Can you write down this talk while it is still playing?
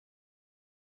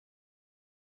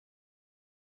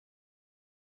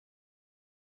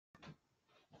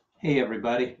Hey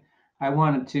everybody, I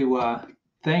wanted to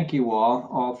thank you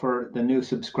all for the new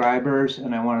subscribers,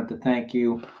 and I wanted to thank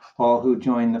you all who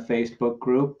joined the Facebook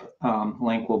group.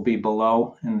 Link will be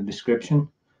below in the description.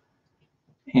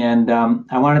 And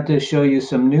I wanted to show you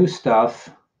some new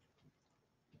stuff.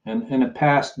 And in a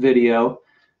past video,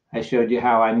 I showed you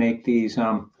how I make these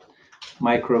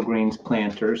microgreens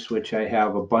planters, which I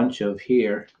have a bunch of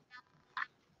here.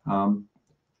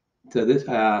 So this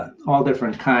all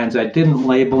different kinds. I didn't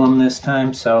label them this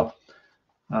time, so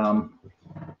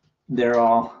they're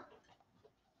all,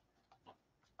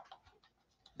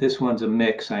 this one's a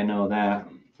mix, I know that.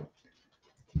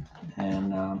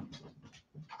 And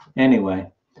anyway,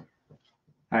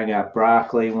 I got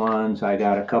broccoli ones, I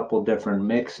got a couple different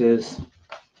mixes.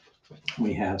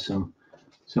 We have some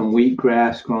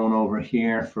wheatgrass growing over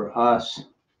here for us.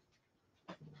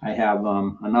 I have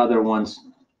another ones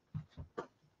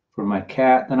for my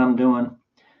cat that I'm doing.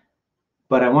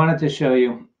 But I wanted to show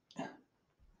you,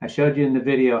 I showed you in the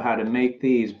video how to make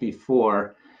these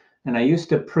before, and I used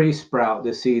to pre-sprout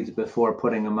the seeds before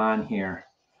putting them on here.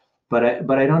 But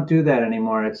I don't do that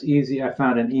anymore. It's easy. I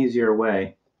found an easier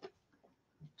way.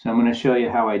 So I'm going to show you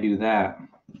how I do that.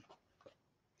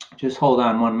 Just hold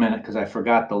on 1 minute because I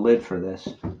forgot the lid for this.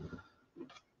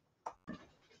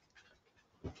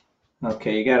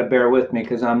 Okay, you got to bear with me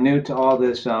because I'm new to all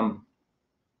this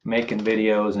making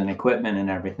videos and equipment and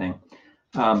everything.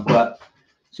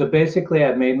 So basically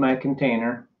I've made my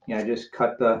container. I just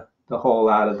cut the hole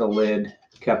out of the lid,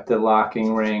 kept the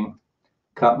locking ring,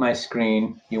 cut my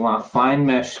screen. You want fine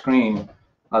mesh screen,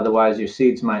 otherwise your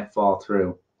seeds might fall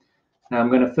through. Now I'm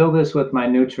going to fill this with my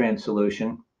nutrient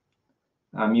solution.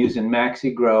 I'm using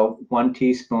Maxi Grow, 1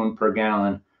 teaspoon per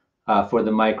gallon for the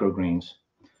microgreens.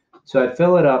 So I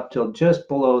fill it up till just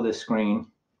below the screen,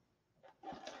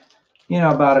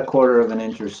 about 1/4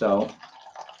 inch or so.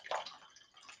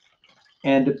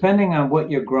 And depending on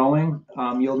what you're growing,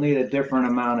 you'll need a different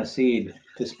amount of seed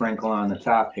to sprinkle on the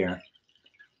top here.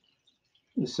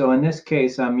 So in this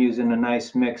case, I'm using a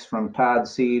nice mix from Todd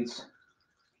Seeds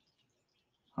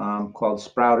called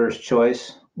Sprouter's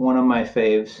Choice, one of my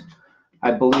faves.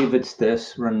 I believe it's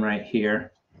this one right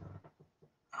here,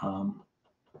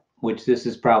 which this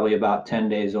is probably about 10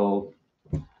 days old.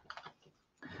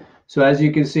 So as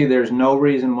you can see, there's no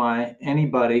reason why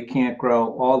anybody can't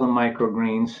grow all the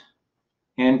microgreens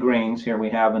and greens. Here we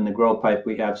have in the grow pipe,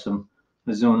 we have some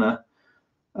Mizuna,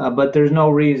 but there's no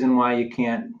reason why you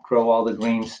can't grow all the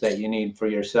greens that you need for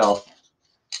yourself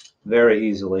very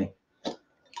easily.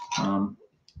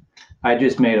 I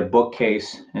just made a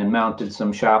bookcase and mounted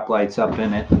some shop lights up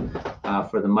in it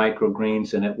for the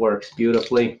microgreens, and it works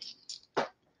beautifully.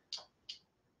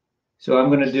 So I'm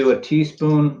going to do 1.5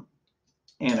 teaspoons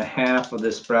of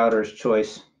the Sprouter's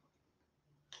Choice.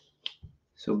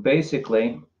 So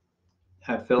basically,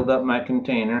 I filled up my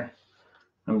container.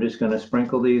 I'm just going to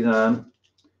sprinkle these on.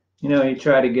 You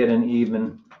try to get an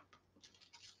even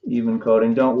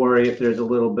coating. Don't worry if there's a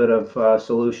little bit of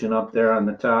solution up there on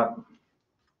the top.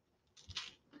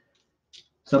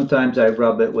 Sometimes I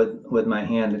rub it with my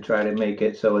hand to try to make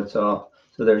it so so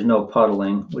there's no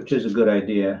puddling, which is a good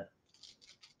idea.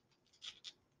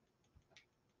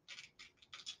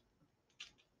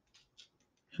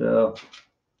 So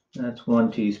that's 1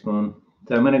 teaspoon.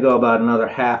 So I'm going to go about another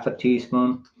 1/2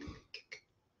 teaspoon.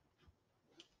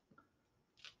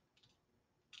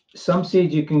 Some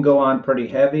seeds you can go on pretty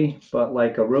heavy, but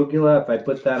like arugula, if I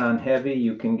put that on heavy,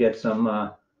 you can get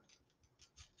some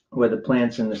where the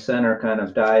plants in the center kind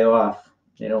of die off.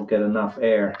 They don't get enough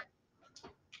air.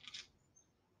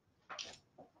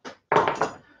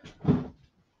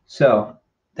 So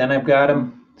then I've got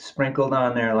them sprinkled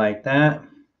on there like that.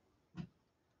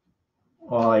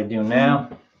 All I do now,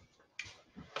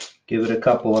 give it a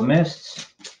couple of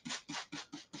mists,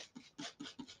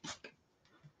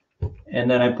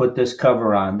 and then I put this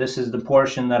cover on. This is the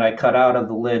portion that I cut out of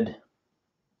the lid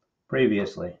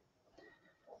previously.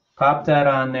 Pop that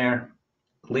on there,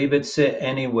 leave it sit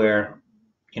anywhere.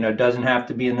 It doesn't have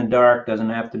to be in the dark, doesn't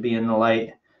have to be in the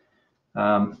light.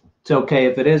 It's okay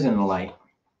if it is in the light.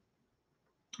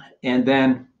 And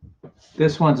then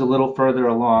this one's a little further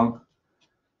along.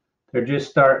 They're just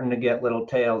starting to get little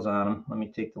tails on them. Let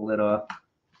me take the lid off.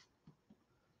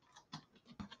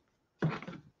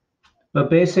 But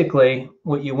basically,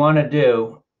 what you want to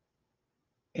do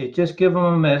is just give them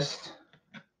a mist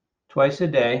twice a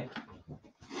day.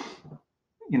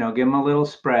 Give them a little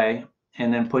spray,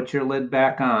 and then put your lid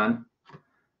back on.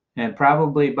 And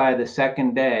probably by the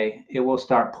 2nd day, it will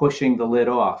start pushing the lid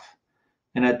off.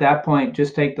 And at that point,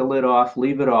 just take the lid off,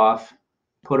 leave it off,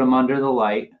 put them under the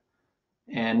light,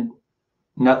 and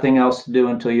nothing else to do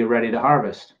until you're ready to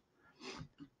harvest.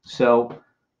 So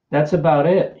that's about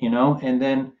it, you know. And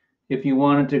then if you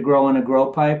wanted to grow in a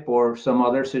grow pipe or some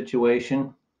other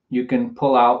situation, you can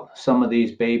pull out some of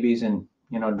these babies and,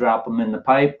 you know, drop them in the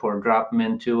pipe or drop them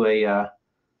into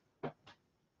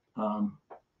um,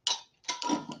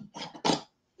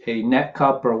 a net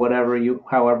cup or whatever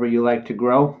however you like to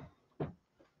grow.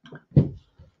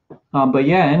 But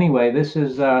yeah, anyway, this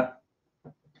is so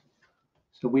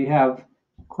we have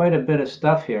quite a bit of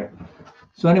stuff here.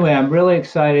 So anyway, I'm really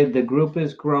excited. The group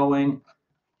is growing,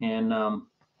 and I'm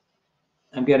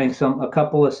getting a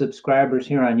couple of subscribers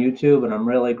here on YouTube, and I'm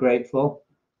really grateful.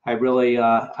 I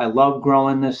love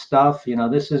growing this stuff. You know,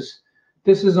 this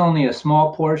is only a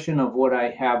small portion of what I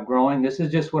have growing. This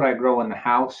is just what I grow in the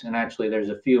house, and actually, there's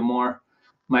a few more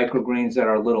microgreens that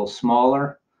are a little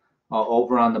smaller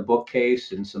over on the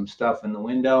bookcase and some stuff in the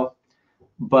window.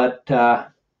 But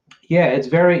yeah, it's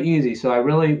very easy. So I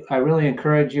really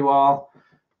encourage you all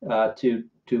to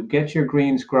get your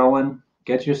greens growing.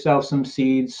 Get yourself some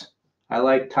seeds. I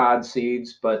like Todd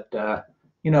seeds, but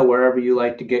you know, wherever you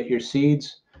like to get your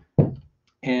seeds,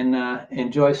 and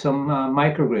enjoy some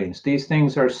microgreens. These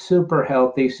things are super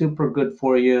healthy, super good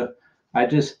for you. I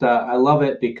love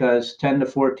it because 10 to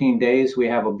 14 days we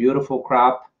have a beautiful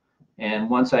crop, and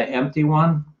once I empty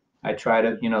one, I try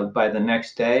to, you know, by the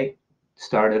next day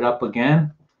start it up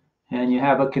again, and you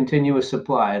have a continuous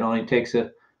supply. It only takes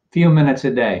a few minutes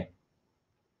a day.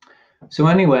 So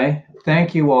anyway,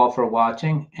 thank you all for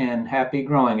watching, and happy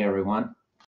growing, everyone.